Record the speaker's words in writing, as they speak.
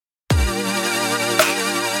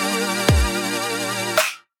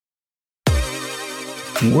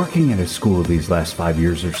Working at a school these last 5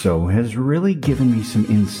 years or so has really given me some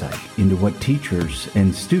insight into what teachers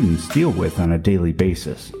and students deal with on a daily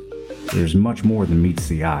basis. There's much more than meets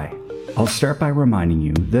the eye. I'll start by reminding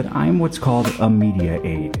you that I'm what's called a media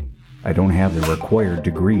aide. I don't have the required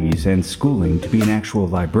degrees and schooling to be an actual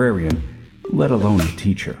librarian, let alone a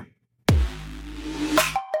teacher.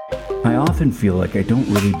 I often feel like I don't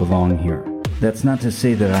really belong here. That's not to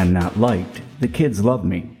say that I'm not liked. The kids love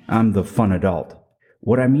me. I'm the fun adult.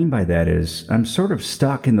 What I mean by that is, I'm sort of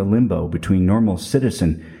stuck in the limbo between normal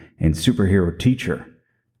citizen and superhero teacher.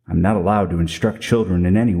 I'm not allowed to instruct children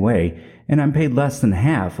in any way, and I'm paid less than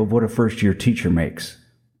half of what a first-year teacher makes.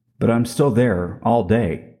 But I'm still there all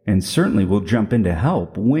day, and certainly will jump in to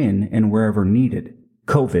help when and wherever needed.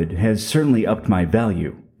 COVID has certainly upped my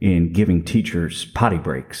value in giving teachers potty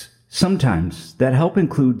breaks. Sometimes that help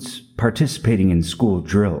includes participating in school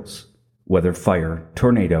drills, whether fire,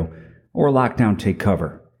 tornado, or lockdown take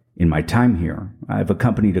cover. In my time here, I've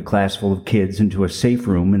accompanied a class full of kids into a safe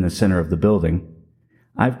room in the center of the building.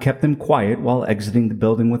 I've kept them quiet while exiting the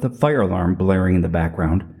building with a fire alarm blaring in the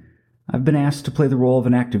background. I've been asked to play the role of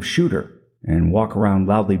an active shooter and walk around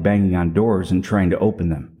loudly banging on doors and trying to open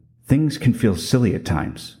them. Things can feel silly at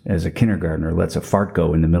times, as a kindergartner lets a fart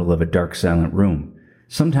go in the middle of a dark, silent room.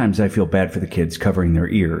 Sometimes I feel bad for the kids covering their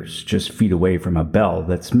ears just feet away from a bell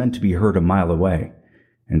that's meant to be heard a mile away.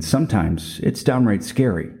 And sometimes it's downright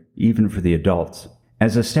scary, even for the adults.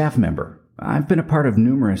 As a staff member, I've been a part of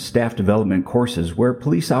numerous staff development courses where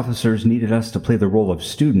police officers needed us to play the role of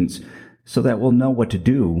students so that we'll know what to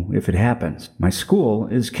do if it happens. My school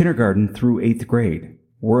is kindergarten through 8th grade.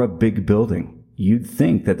 We're a big building. You'd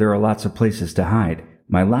think that there are lots of places to hide.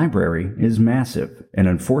 My library is massive and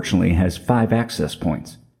unfortunately has 5 access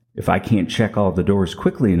points. If I can't check all of the doors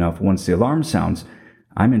quickly enough once the alarm sounds,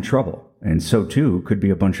 I'm in trouble. And so too could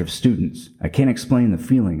be a bunch of students. I can't explain the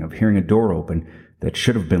feeling of hearing a door open that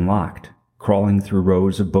should have been locked, crawling through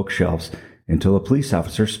rows of bookshelves until a police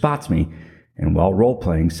officer spots me and while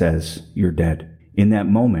role-playing says, "You're dead." In that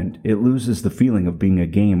moment, it loses the feeling of being a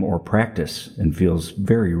game or practice and feels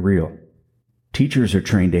very real. Teachers are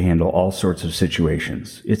trained to handle all sorts of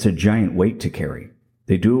situations. It's a giant weight to carry.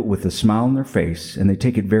 They do it with a smile on their face and they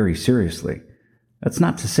take it very seriously. That's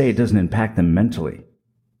not to say it doesn't impact them mentally.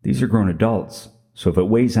 These are grown adults, so if it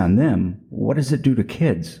weighs on them, what does it do to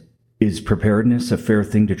kids? Is preparedness a fair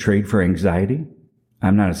thing to trade for anxiety?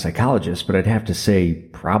 I'm not a psychologist, but I'd have to say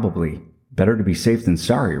probably. Better to be safe than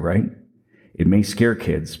sorry, right? It may scare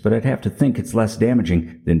kids, but I'd have to think it's less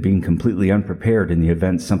damaging than being completely unprepared in the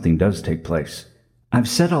event something does take place. I've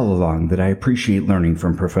said all along that I appreciate learning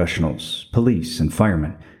from professionals, police and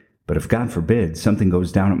firemen. But if God forbid something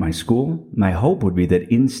goes down at my school, my hope would be that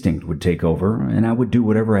instinct would take over and I would do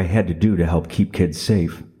whatever I had to do to help keep kids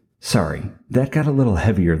safe. Sorry, that got a little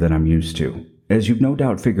heavier than I'm used to. As you've no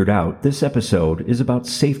doubt figured out, this episode is about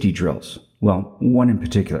safety drills. Well, one in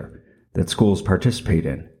particular, that schools participate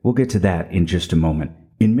in. We'll get to that in just a moment.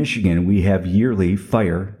 In Michigan, we have yearly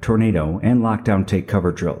fire, tornado, and lockdown take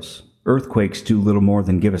cover drills. Earthquakes do little more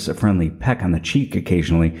than give us a friendly peck on the cheek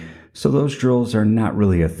occasionally, so those drills are not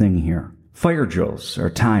really a thing here. Fire drills are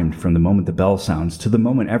timed from the moment the bell sounds to the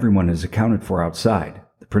moment everyone is accounted for outside.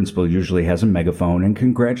 The principal usually has a megaphone and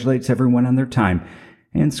congratulates everyone on their time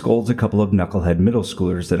and scolds a couple of knucklehead middle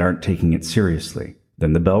schoolers that aren't taking it seriously.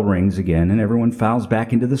 Then the bell rings again and everyone files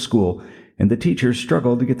back into the school and the teachers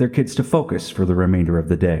struggle to get their kids to focus for the remainder of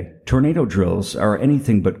the day. Tornado drills are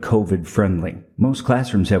anything but COVID friendly. Most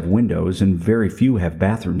classrooms have windows and very few have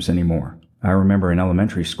bathrooms anymore. I remember in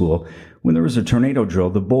elementary school, when there was a tornado drill,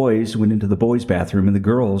 the boys went into the boys' bathroom and the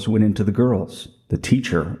girls went into the girls'. The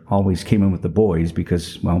teacher always came in with the boys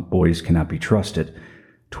because, well, boys cannot be trusted.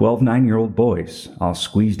 12 9-year-old boys, all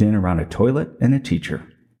squeezed in around a toilet and a teacher.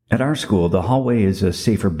 At our school, the hallway is a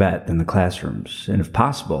safer bet than the classrooms, and if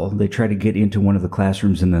possible, they try to get into one of the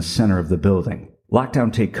classrooms in the center of the building.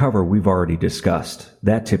 Lockdown take cover we've already discussed.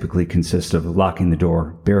 That typically consists of locking the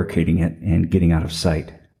door, barricading it, and getting out of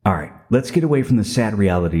sight. All right, let's get away from the sad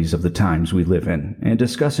realities of the times we live in and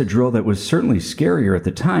discuss a drill that was certainly scarier at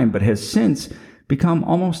the time but has since become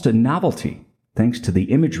almost a novelty thanks to the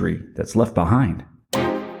imagery that's left behind.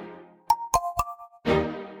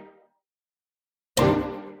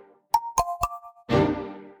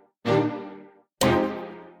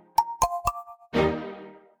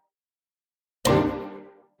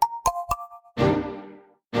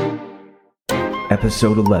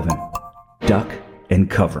 Episode 11, Duck and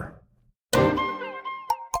Cover.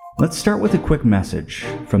 Let's start with a quick message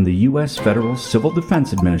from the U.S. Federal Civil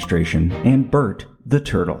Defense Administration and Bert the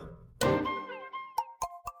Turtle.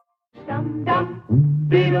 Dum dum,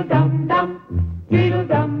 beetle dum dum,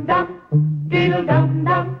 Beedle-dum-dum,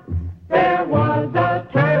 beedle-dum-dum. There was a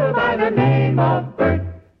turtle by the name of Bert,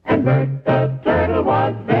 and Bert the turtle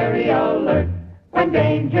was very alert. When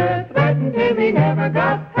danger threatened him, he never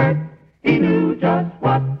got hurt. He knew just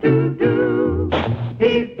what to do.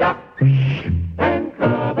 He ducked and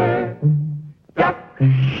covered, ducked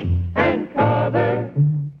and covered.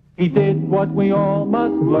 He did what we all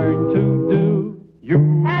must learn to do. You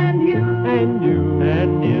and you and you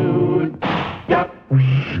and you, duck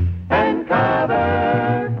and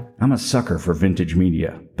cover. I'm a sucker for vintage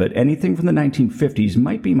media, but anything from the 1950s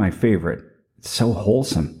might be my favorite. It's so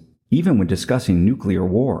wholesome, even when discussing nuclear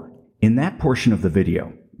war. In that portion of the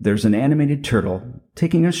video, there's an animated turtle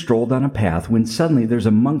taking a stroll down a path when suddenly there's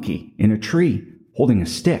a monkey in a tree holding a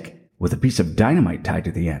stick with a piece of dynamite tied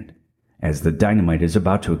to the end. As the dynamite is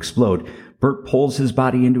about to explode, Bert pulls his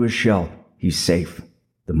body into his shell. He's safe.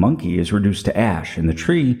 The monkey is reduced to ash, and the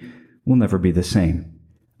tree will never be the same.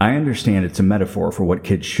 I understand it's a metaphor for what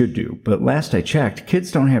kids should do, but last I checked,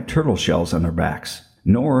 kids don't have turtle shells on their backs,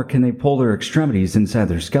 nor can they pull their extremities inside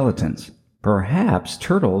their skeletons. Perhaps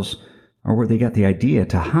turtles are where they got the idea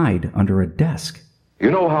to hide under a desk. You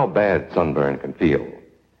know how bad sunburn can feel.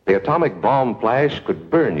 The atomic bomb flash could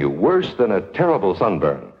burn you worse than a terrible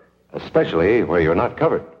sunburn, especially where you're not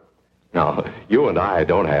covered. Now, you and I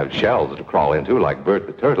don't have shells to crawl into like Bert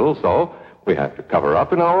the turtle, so we have to cover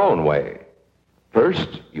up in our own way.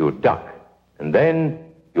 First, you duck, and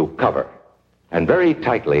then you cover. And very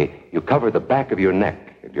tightly, you cover the back of your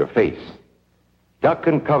neck and your face. Duck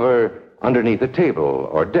and cover underneath a table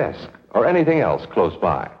or desk or anything else close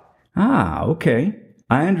by. Ah, okay.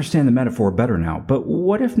 I understand the metaphor better now, but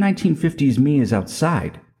what if 1950s me is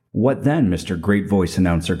outside? What then, Mr. Great Voice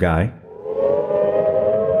Announcer Guy?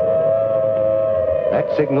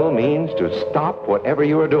 That signal means to stop whatever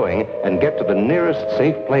you are doing and get to the nearest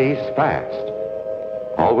safe place fast.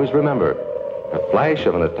 Always remember, the flash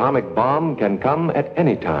of an atomic bomb can come at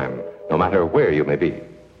any time, no matter where you may be.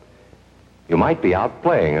 You might be out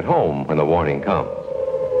playing at home when the warning comes.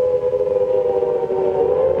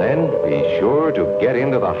 Then be sure to get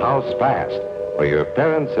into the house fast, where your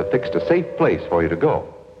parents have fixed a safe place for you to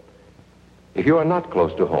go. If you are not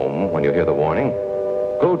close to home when you hear the warning,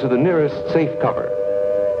 go to the nearest safe cover.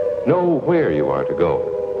 Know where you are to go,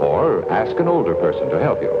 or ask an older person to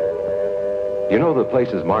help you. You know the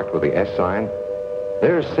places marked with the S sign?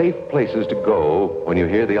 They're safe places to go when you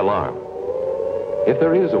hear the alarm. If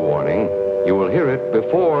there is a warning, you will hear it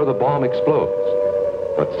before the bomb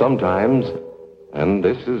explodes. But sometimes, and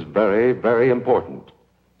this is very, very important,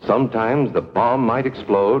 sometimes the bomb might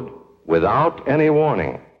explode without any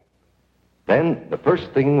warning. Then the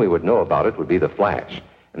first thing we would know about it would be the flash.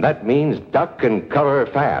 And that means duck and cover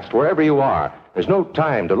fast, wherever you are. There's no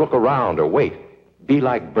time to look around or wait. Be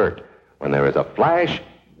like Bert. When there is a flash,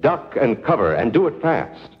 duck and cover, and do it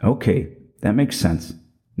fast. Okay, that makes sense.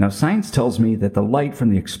 Now, science tells me that the light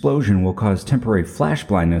from the explosion will cause temporary flash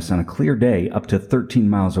blindness on a clear day up to 13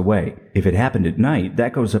 miles away. If it happened at night,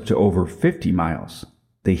 that goes up to over 50 miles.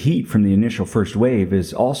 The heat from the initial first wave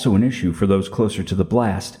is also an issue for those closer to the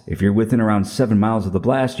blast. If you're within around 7 miles of the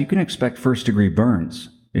blast, you can expect first-degree burns.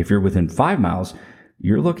 If you're within 5 miles,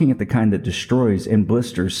 you're looking at the kind that destroys and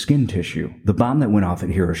blisters skin tissue. The bomb that went off at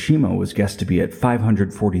Hiroshima was guessed to be at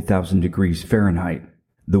 540,000 degrees Fahrenheit.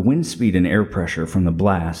 The wind speed and air pressure from the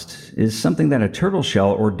blast is something that a turtle shell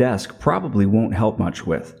or desk probably won't help much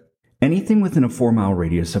with. Anything within a 4-mile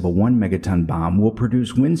radius of a 1 megaton bomb will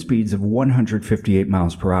produce wind speeds of 158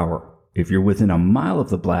 miles per hour. If you're within a mile of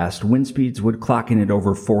the blast, wind speeds would clock in at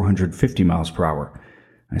over 450 miles per hour.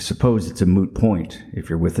 I suppose it's a moot point if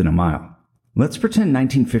you're within a mile. Let's pretend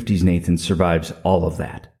 1950s Nathan survives all of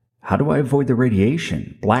that. How do I avoid the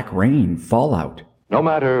radiation, black rain, fallout? No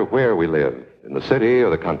matter where we live, in the city or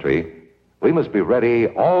the country, we must be ready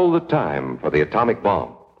all the time for the atomic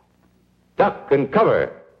bomb. Duck and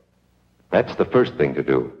cover. That's the first thing to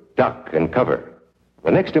do. Duck and cover.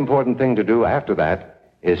 The next important thing to do after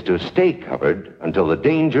that is to stay covered until the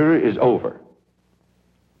danger is over.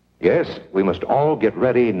 Yes, we must all get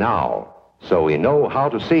ready now, so we know how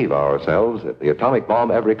to save ourselves if the atomic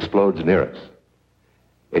bomb ever explodes near us.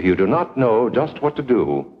 If you do not know just what to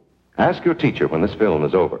do, ask your teacher when this film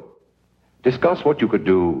is over. Discuss what you could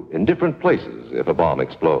do in different places if a bomb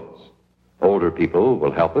explodes. Older people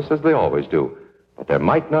will help us as they always do, but there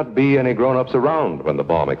might not be any grown-ups around when the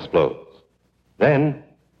bomb explodes. Then,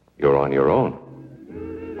 you're on your own.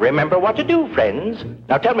 Remember what to do, friends.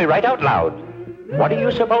 Now tell me right out loud. What are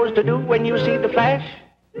you supposed to do when you see the flash?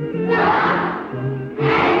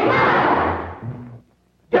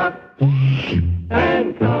 Duck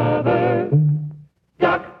and cover.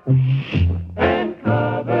 Duck and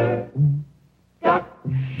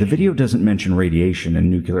video doesn't mention radiation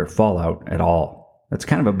and nuclear fallout at all. That's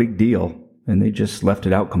kind of a big deal, and they just left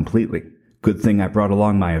it out completely. Good thing I brought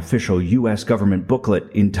along my official U.S. government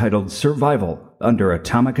booklet entitled Survival Under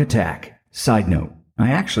Atomic Attack. Side note,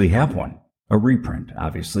 I actually have one. A reprint,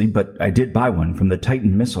 obviously, but I did buy one from the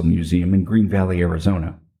Titan Missile Museum in Green Valley,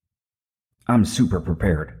 Arizona. I'm super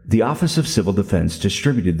prepared. The Office of Civil Defense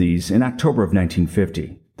distributed these in October of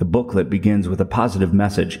 1950. The booklet begins with a positive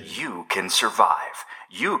message. You can survive.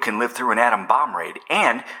 You can live through an atom bomb raid,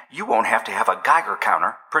 and you won't have to have a Geiger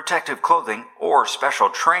counter, protective clothing, or special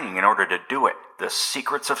training in order to do it. The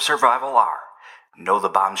secrets of survival are: know the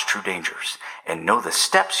bomb's true dangers, and know the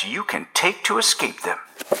steps you can take to escape them.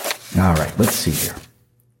 All right, let's see here.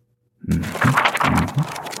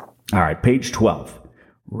 All right, page 12.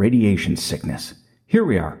 Radiation sickness. Here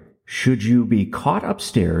we are. Should you be caught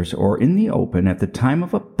upstairs or in the open at the time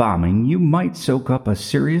of a bombing, you might soak up a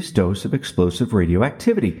serious dose of explosive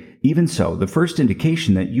radioactivity. Even so, the first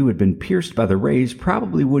indication that you had been pierced by the rays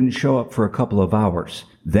probably wouldn't show up for a couple of hours.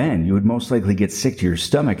 Then you would most likely get sick to your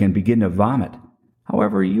stomach and begin to vomit.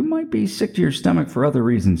 However, you might be sick to your stomach for other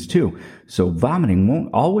reasons too, so vomiting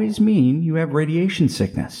won't always mean you have radiation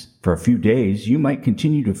sickness. For a few days, you might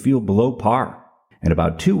continue to feel below par. And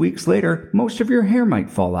about 2 weeks later, most of your hair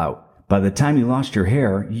might fall out. By the time you lost your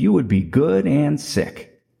hair, you would be good and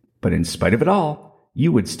sick. But in spite of it all,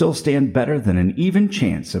 you would still stand better than an even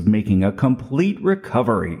chance of making a complete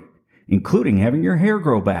recovery, including having your hair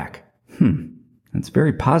grow back. That's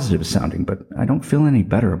very positive sounding, but I don't feel any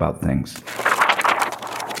better about things.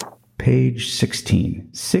 Page 16.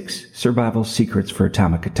 6 survival secrets for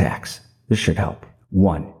atomic attacks. This should help.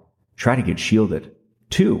 1. Try to get shielded.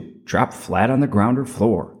 2. Drop flat on the ground or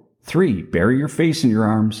floor. 3. Bury your face in your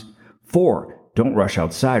arms. 4. Don't rush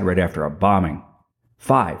outside right after a bombing.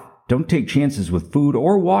 5. Don't take chances with food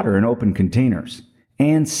or water in open containers.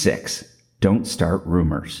 And 6. Don't start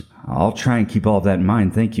rumors. I'll try and keep all of that in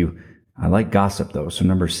mind, thank you. I like gossip, though, so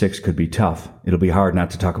number 6 could be tough. It'll be hard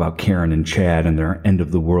not to talk about Karen and Chad and their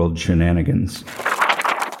end-of-the-world shenanigans.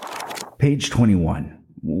 Page 21.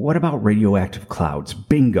 What about radioactive clouds?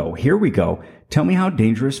 Bingo, here we go. Tell me how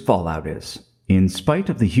dangerous fallout is. In spite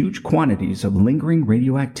of the huge quantities of lingering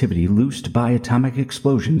radioactivity loosed by atomic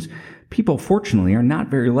explosions, people fortunately are not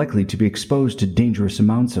very likely to be exposed to dangerous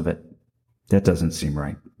amounts of it. That doesn't seem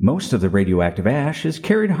right. Most of the radioactive ash is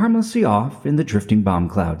carried harmlessly off in the drifting bomb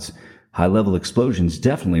clouds. High-level explosions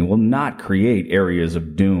definitely will not create areas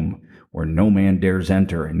of doom where no man dares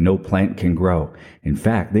enter and no plant can grow. In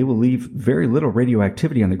fact, they will leave very little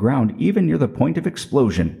radioactivity on the ground even near the point of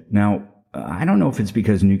explosion. Now, I don't know if it's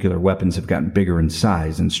because nuclear weapons have gotten bigger in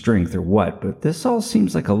size and strength or what, but this all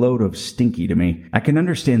seems like a load of stinky to me. I can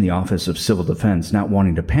understand the Office of Civil Defense not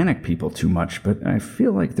wanting to panic people too much, but I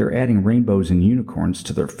feel like they're adding rainbows and unicorns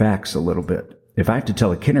to their facts a little bit. If I have to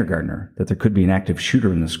tell a kindergartner that there could be an active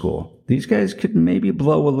shooter in the school, these guys could maybe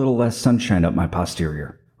blow a little less sunshine up my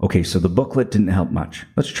posterior. Okay, so the booklet didn't help much.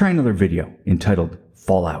 Let's try another video entitled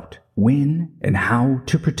Fallout: When and How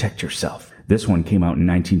to Protect Yourself. This one came out in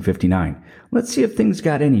 1959. Let's see if things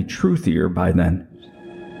got any truthier by then.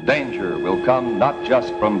 Danger will come not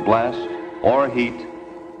just from blast or heat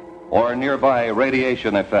or nearby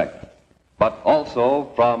radiation effect, but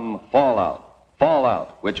also from fallout.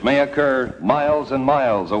 Fallout, which may occur miles and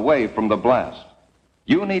miles away from the blast.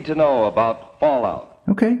 You need to know about fallout.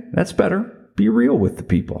 Okay, that's better. Be real with the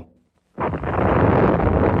people.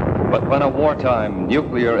 But when a wartime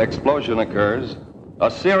nuclear explosion occurs, a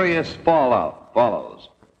serious fallout follows.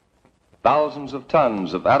 Thousands of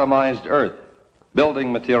tons of atomized earth,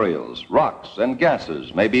 building materials, rocks, and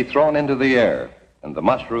gases may be thrown into the air, and the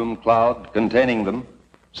mushroom cloud containing them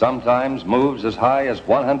sometimes moves as high as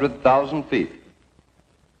 100,000 feet.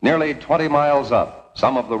 Nearly 20 miles up,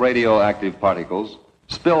 some of the radioactive particles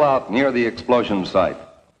spill out near the explosion site.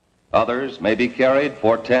 Others may be carried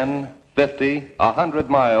for 10, 50, 100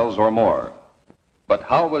 miles or more. But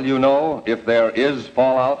how will you know if there is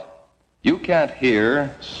fallout? You can't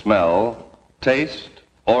hear, smell, taste,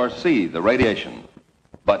 or see the radiation.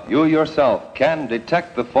 But you yourself can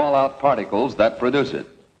detect the fallout particles that produce it.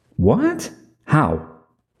 What? How?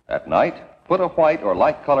 At night, put a white or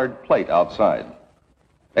light-colored plate outside.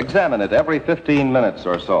 Examine it every 15 minutes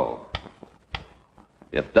or so.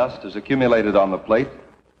 If dust is accumulated on the plate,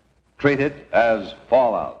 treat it as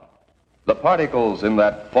fallout. The particles in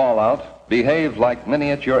that fallout behave like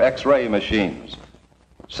miniature X-ray machines,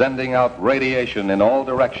 sending out radiation in all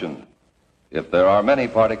directions. If there are many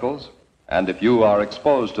particles, and if you are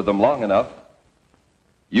exposed to them long enough,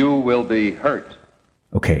 you will be hurt.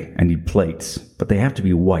 Okay, I need plates, but they have to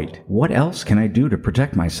be white. What else can I do to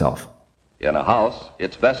protect myself? In a house,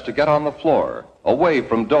 it's best to get on the floor, away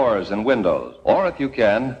from doors and windows. Or if you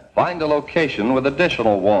can, find a location with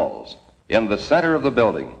additional walls. In the center of the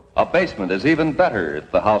building. A basement is even better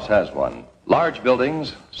if the house has one. Large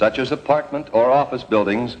buildings, such as apartment or office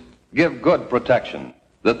buildings, give good protection.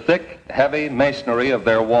 The thick, heavy masonry of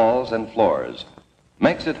their walls and floors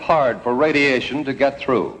makes it hard for radiation to get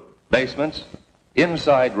through. Basements,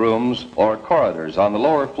 inside rooms, or corridors on the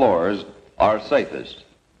lower floors are safest.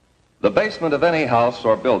 The basement of any house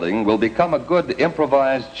or building will become a good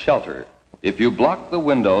improvised shelter if you block the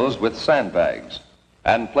windows with sandbags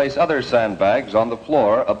and place other sandbags on the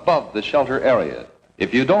floor above the shelter area.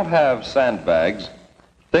 If you don't have sandbags,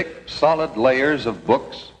 thick, solid layers of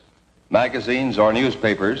books, magazines or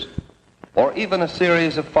newspapers, or even a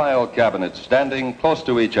series of file cabinets standing close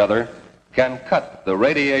to each other can cut the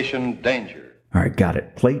radiation danger. All right, got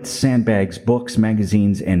it. Plates, sandbags, books,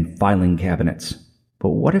 magazines, and filing cabinets. But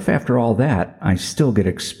what if after all that, I still get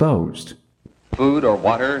exposed? Food or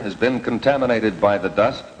water has been contaminated by the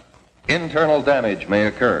dust. Internal damage may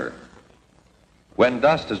occur. When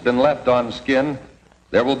dust has been left on skin,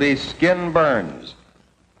 there will be skin burns.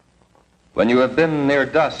 When you have been near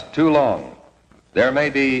dust too long, there may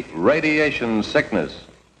be radiation sickness.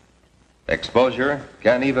 Exposure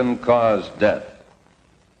can even cause death.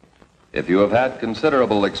 If you have had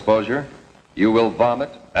considerable exposure, you will vomit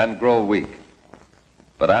and grow weak.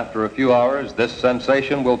 But after a few hours, this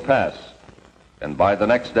sensation will pass, and by the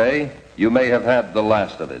next day, you may have had the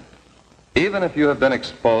last of it. Even if you have been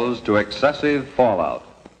exposed to excessive fallout,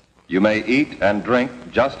 you may eat and drink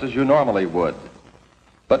just as you normally would.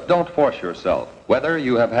 But don't force yourself, whether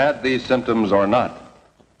you have had these symptoms or not.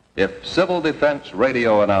 If Civil Defense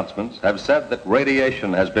radio announcements have said that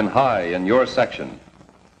radiation has been high in your section,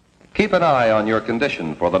 keep an eye on your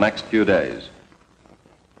condition for the next few days.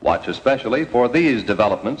 Watch especially for these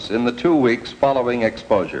developments in the 2 weeks following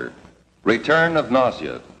exposure. Return of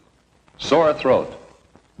nausea, sore throat,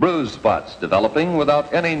 bruise spots developing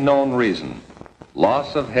without any known reason,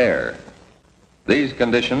 loss of hair. These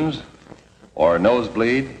conditions, or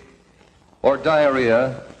nosebleed, or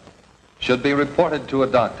diarrhea, should be reported to a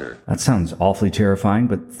doctor. That sounds awfully terrifying,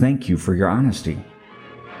 but thank you for your honesty.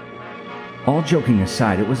 All joking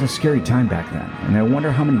aside, it was a scary time back then, and I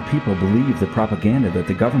wonder how many people believed the propaganda that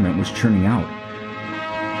the government was churning out.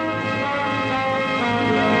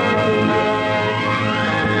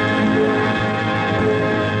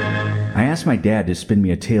 I asked my dad to spin me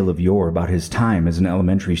a tale of yore about his time as an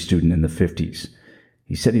elementary student in the 50s.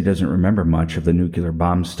 He said he doesn't remember much of the nuclear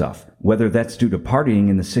bomb stuff, whether that's due to partying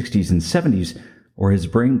in the 60s and 70s or his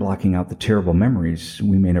brain blocking out the terrible memories,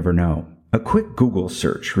 we may never know. A quick Google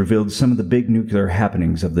search revealed some of the big nuclear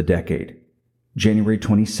happenings of the decade. January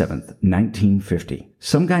 27th, 1950.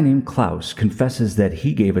 Some guy named Klaus confesses that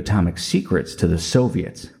he gave atomic secrets to the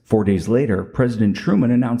Soviets. 4 days later, President Truman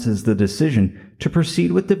announces the decision to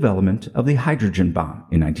proceed with development of the hydrogen bomb.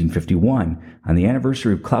 In 1951, on the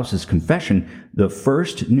anniversary of Klaus's confession, the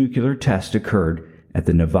first nuclear test occurred at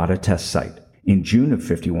the Nevada test site. In June of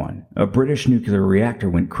 51, a British nuclear reactor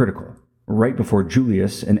went critical, right before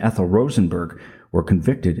Julius and Ethel Rosenberg were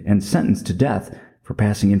convicted and sentenced to death for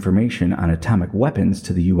passing information on atomic weapons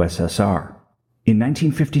to the USSR. In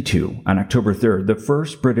 1952, on October 3rd, the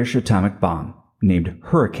first British atomic bomb, named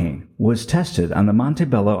Hurricane, was tested on the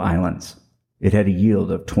Montebello Islands. It had a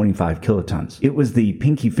yield of 25 kilotons. It was the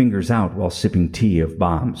pinky fingers out while sipping tea of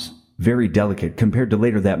bombs. Very delicate compared to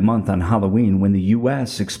later that month on Halloween when the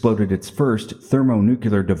U.S. exploded its first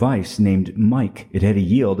thermonuclear device named Mike. It had a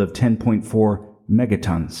yield of 10.4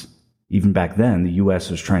 megatons. Even back then, the U.S.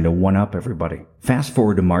 was trying to one-up everybody. Fast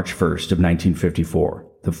forward to March 1st of 1954.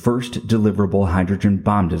 The first deliverable hydrogen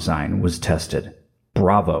bomb design was tested.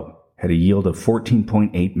 Bravo had a yield of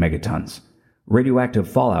 14.8 megatons. Radioactive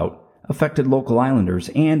fallout affected local islanders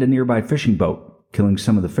and a nearby fishing boat, killing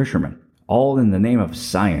some of the fishermen, all in the name of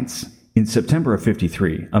science. In September of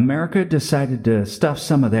 53, America decided to stuff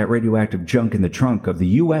some of that radioactive junk in the trunk of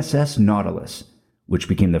the USS Nautilus, which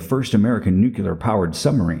became the first American nuclear-powered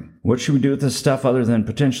submarine. What should we do with this stuff other than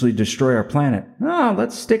potentially destroy our planet?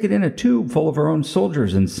 Let's stick it in a tube full of our own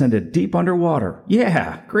soldiers and send it deep underwater.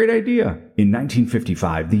 Yeah, great idea. In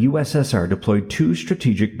 1955, the USSR deployed 2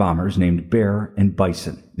 strategic bombers named Bear and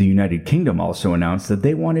Bison. The United Kingdom also announced that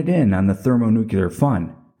they wanted in on the thermonuclear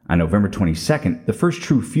fun. On November 22nd, the first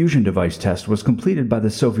true fusion device test was completed by the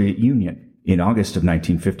Soviet Union. In August of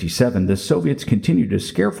 1957, the Soviets continued to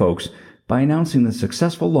scare folks by announcing the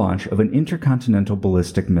successful launch of an intercontinental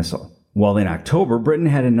ballistic missile. While in October, Britain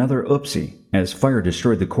had another oopsie, as fire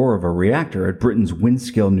destroyed the core of a reactor at Britain's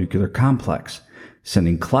Windscale nuclear complex,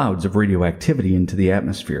 sending clouds of radioactivity into the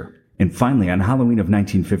atmosphere. And finally, on Halloween of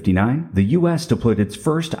 1959, the U.S. deployed its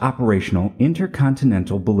first operational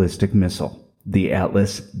intercontinental ballistic missile, the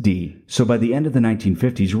Atlas D. So by the end of the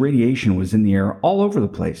 1950s, radiation was in the air all over the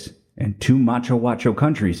place, and two macho-wacho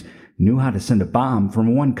countries knew how to send a bomb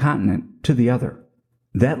from one continent to the other.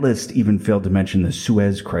 That list even failed to mention the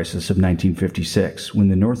Suez Crisis of 1956, when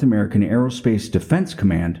the North American Aerospace Defense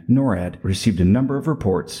Command, NORAD, received a number of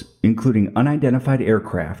reports, including unidentified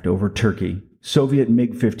aircraft over Turkey, Soviet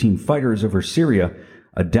MiG-15 fighters over Syria,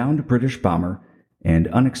 a downed British bomber, and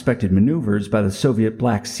unexpected maneuvers by the Soviet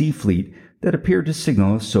Black Sea Fleet that appeared to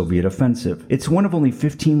signal a Soviet offensive. It's one of only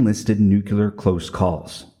 15 listed nuclear close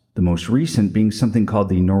calls, the most recent being something called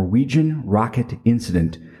the Norwegian Rocket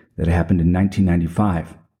Incident that happened in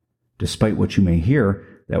 1995. Despite what you may hear,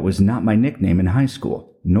 that was not my nickname in high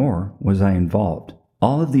school, nor was I involved.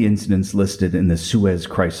 All of the incidents listed in the Suez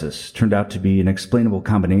Crisis turned out to be an explainable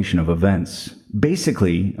combination of events.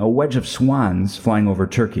 Basically, a wedge of swans flying over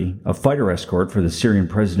Turkey, a fighter escort for the Syrian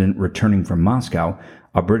president returning from Moscow,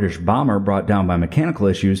 a British bomber brought down by mechanical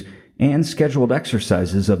issues, and scheduled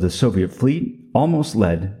exercises of the Soviet fleet almost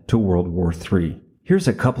led to World War III. Here's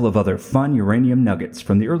a couple of other fun uranium nuggets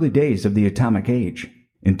from the early days of the atomic age.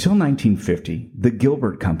 Until 1950, the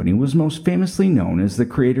Gilbert Company was most famously known as the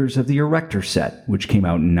creators of the Erector set, which came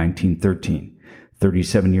out in 1913.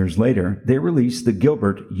 37 years later, they released the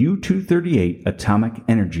Gilbert U-238 Atomic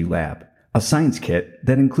Energy Lab, a science kit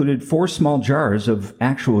that included 4 small jars of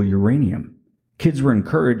actual uranium. Kids were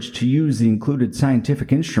encouraged to use the included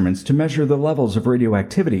scientific instruments to measure the levels of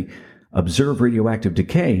radioactivity, observe radioactive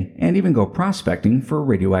decay, and even go prospecting for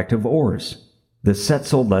radioactive ores. The set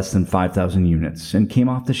sold less than 5,000 units and came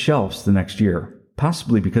off the shelves the next year,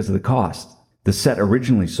 possibly because of the cost. The set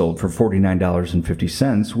originally sold for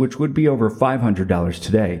 $49.50, which would be over $500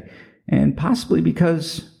 today, and possibly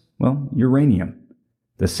because, well, uranium.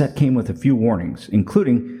 The set came with a few warnings,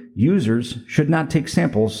 including users should not take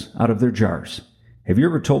samples out of their jars. Have you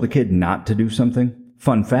ever told a kid not to do something?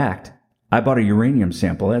 Fun fact, I bought a uranium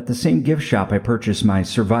sample at the same gift shop I purchased my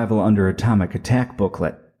Survival Under Atomic Attack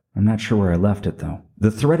booklet. I'm not sure where I left it, though.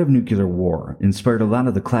 The threat of nuclear war inspired a lot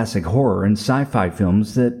of the classic horror and sci-fi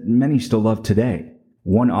films that many still love today.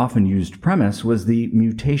 One often used premise was the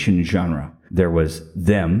mutation genre. There was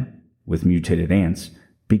Them, with mutated ants,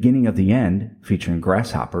 Beginning of the End, featuring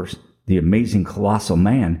grasshoppers, The Amazing Colossal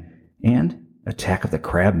Man, and Attack of the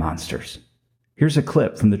Crab Monsters. Here's a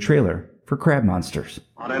clip from the trailer for Crab Monsters.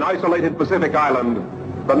 On an isolated Pacific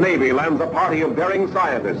island, the Navy lands a party of daring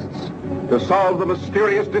scientists to solve the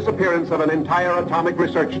mysterious disappearance of an entire atomic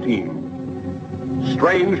research team.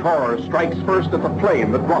 Strange horror strikes first at the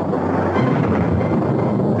plane that brought them.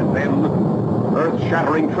 And then,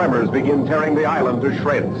 earth-shattering tremors begin tearing the island to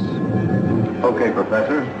shreds. Okay,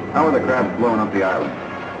 Professor. How are the crabs blowing up the island?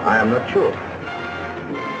 I am not sure.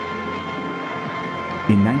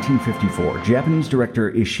 In 1954, Japanese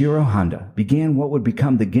director Ishiro Honda began what would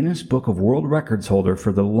become the Guinness Book of World Records holder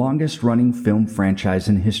for the longest-running film franchise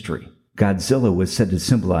in history. Godzilla was said to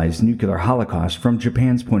symbolize nuclear holocaust from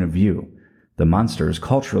Japan's point of view. The monster is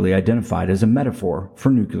culturally identified as a metaphor for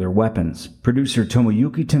nuclear weapons. Producer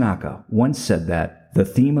Tomoyuki Tanaka once said that the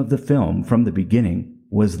theme of the film from the beginning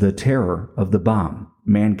was the terror of the bomb.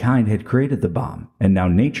 Mankind had created the bomb, and now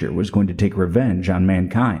nature was going to take revenge on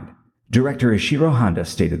mankind. Director Ishiro Honda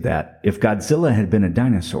stated that if Godzilla had been a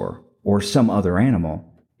dinosaur, or some other animal,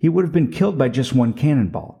 he would have been killed by just one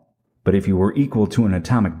cannonball. But if he were equal to an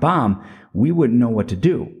atomic bomb, we wouldn't know what to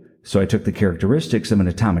do. So I took the characteristics of an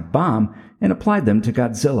atomic bomb and applied them to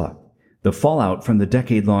Godzilla. The fallout from the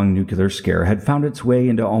decade-long nuclear scare had found its way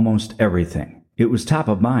into almost everything. It was top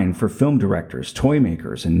of mind for film directors, toy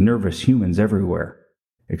makers, and nervous humans everywhere.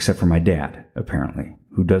 Except for my dad, apparently,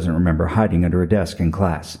 who doesn't remember hiding under a desk in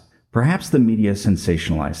class. Perhaps the media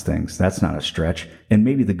sensationalized things, that's not a stretch, and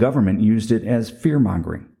maybe the government used it as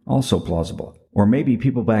fear-mongering, also plausible. Or maybe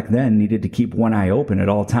people back then needed to keep one eye open at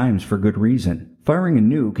all times for good reason. Firing a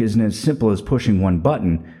nuke isn't as simple as pushing one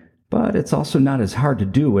button, but it's also not as hard to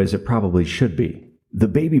do as it probably should be. The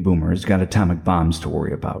baby boomers got atomic bombs to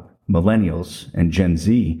worry about. Millennials and Gen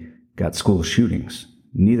Z got school shootings.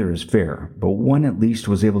 Neither is fair, but one at least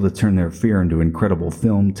was able to turn their fear into incredible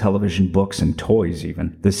film, television, books, and toys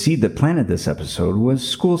even. The seed that planted this episode was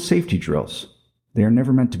school safety drills. They are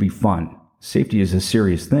never meant to be fun. Safety is a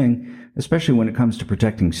serious thing, especially when it comes to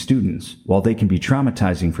protecting students. While they can be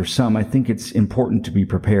traumatizing for some, I think it's important to be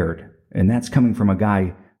prepared. And that's coming from a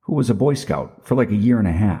guy who was a Boy Scout for like a year and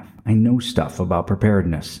a half. I know stuff about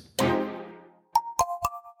preparedness.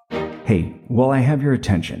 Hey, while I have your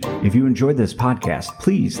attention, if you enjoyed this podcast,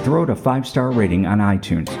 please throw it a 5-star rating on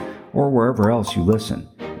iTunes or wherever else you listen.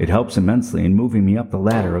 It helps immensely in moving me up the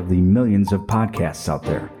ladder of the millions of podcasts out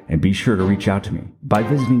there. And be sure to reach out to me by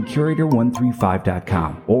visiting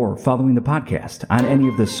Curator135.com or following the podcast on any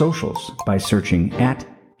of the socials by searching at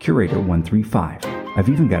Curator135. I've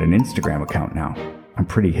even got an Instagram account now. I'm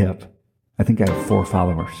pretty hip. I think I have 4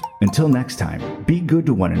 followers. Until next time, be good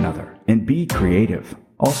to one another and be creative.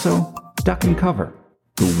 Also, duck and cover.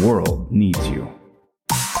 The world needs you.